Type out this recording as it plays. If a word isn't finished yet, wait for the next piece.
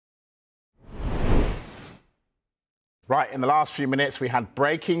Right, in the last few minutes, we had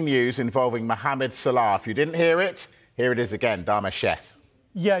breaking news involving Mohamed Salah. If you didn't hear it, here it is again, Dama Sheth.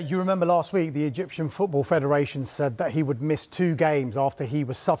 Yeah, you remember last week the Egyptian Football Federation said that he would miss 2 games after he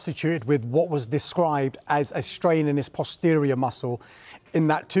was substituted with what was described as a strain in his posterior muscle in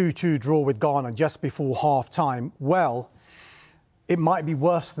that 2-2 draw with Ghana just before half-time. Well, it might be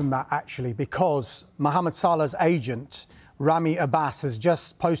worse than that, actually, because Mohamed Salah's agent, Ramy Abbas, has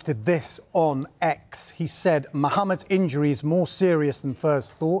just posted this on X. He said Mohamed's injury is more serious than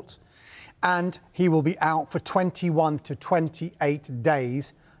first thought, and he will be out for 21 to 28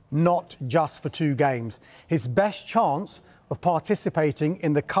 days, not just for 2 games. His best chance of participating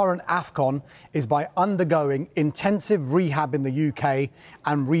in the current AFCON is by undergoing intensive rehab in the UK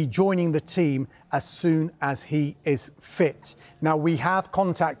and rejoining the team as soon as he is fit. Now, we have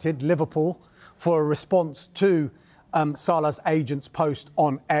contacted Liverpool for a response to Salah's agent's post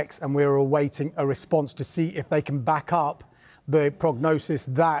on X, and we're awaiting a response to see if they can back up the prognosis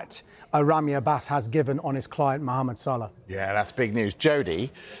that Ramy Abbas has given on his client, Mohamed Salah. Yeah, that's big news.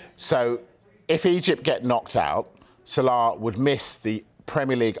 Jody, so if Egypt get knocked out, Salah would miss the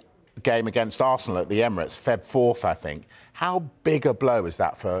Premier League game against Arsenal at the Emirates, Feb 4th, I think. How big a blow is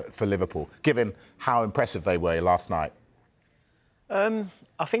that for Liverpool, given how impressive they were last night?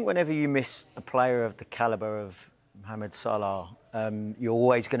 I think whenever you miss a player of the calibre of Mohamed Salah, you're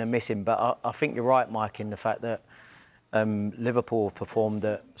always going to miss him. But I think you're right, Mike, in the fact that Liverpool performed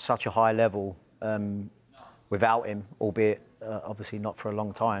at such a high level without him, albeit obviously not for a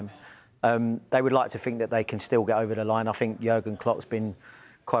long time. They would like to think that they can still get over the line. I think Jurgen Klopp's been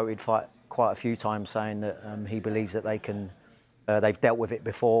quoted quite a few times saying that he believes that they can. They've dealt with it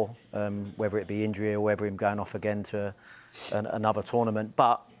before, whether it be injury or whether him going off again to another tournament.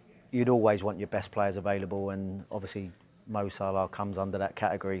 But you'd always want your best players available, and obviously Mo Salah comes under that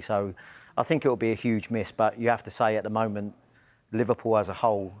category. So I think it will be a huge miss, but you have to say at the moment, Liverpool as a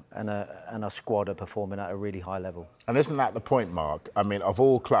whole and a squad are performing at a really high level. And isn't that the point, Mark? I mean, of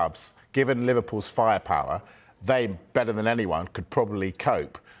all clubs, given Liverpool's firepower, they, better than anyone, could probably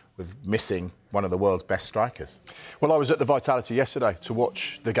cope with missing one of the world's best strikers. Well, I was at the Vitality yesterday to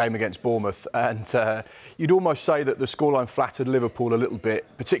watch the game against Bournemouth, and you'd almost say that the scoreline flattered Liverpool a little bit,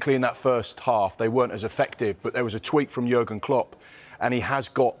 particularly in that first half. They weren't as effective, but there was a tweak from Jurgen Klopp, and he has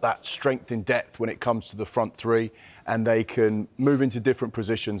got that strength in depth when it comes to the front three, and they can move into different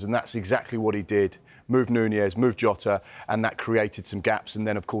positions, and that's exactly what he did. Moved Nunez, moved Jota, and that created some gaps, and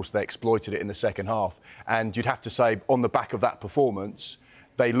then, of course, they exploited it in the second half. And you'd have to say, on the back of that performance,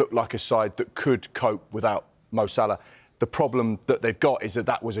 they look like a side that could cope without Mo Salah. The problem that they've got is that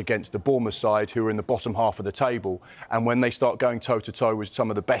that was against the Bournemouth side, who are in the bottom half of the table. And when they start going toe-to-toe with some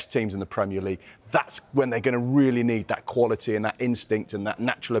of the best teams in the Premier League, that's when they're going to really need that quality and that instinct and that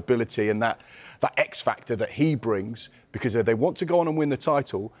natural ability and that X-factor that he brings. Because if they want to go on and win the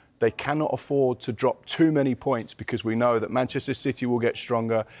title, they cannot afford to drop too many points, because we know that Manchester City will get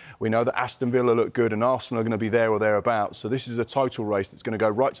stronger. We know that Aston Villa look good and Arsenal are going to be there or thereabouts. So this is a title race that's going to go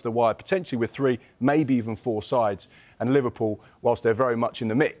right to the wire, potentially with 3, maybe even 4 sides. And Liverpool, whilst they're very much in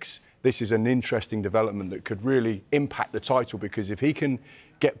the mix, this is an interesting development that could really impact the title, because if he can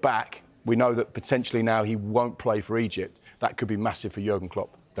get back, we know that potentially now he won't play for Egypt. That could be massive for Jurgen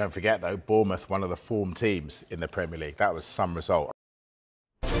Klopp. Don't forget, though, Bournemouth, one of the form teams in the Premier League. That was some result.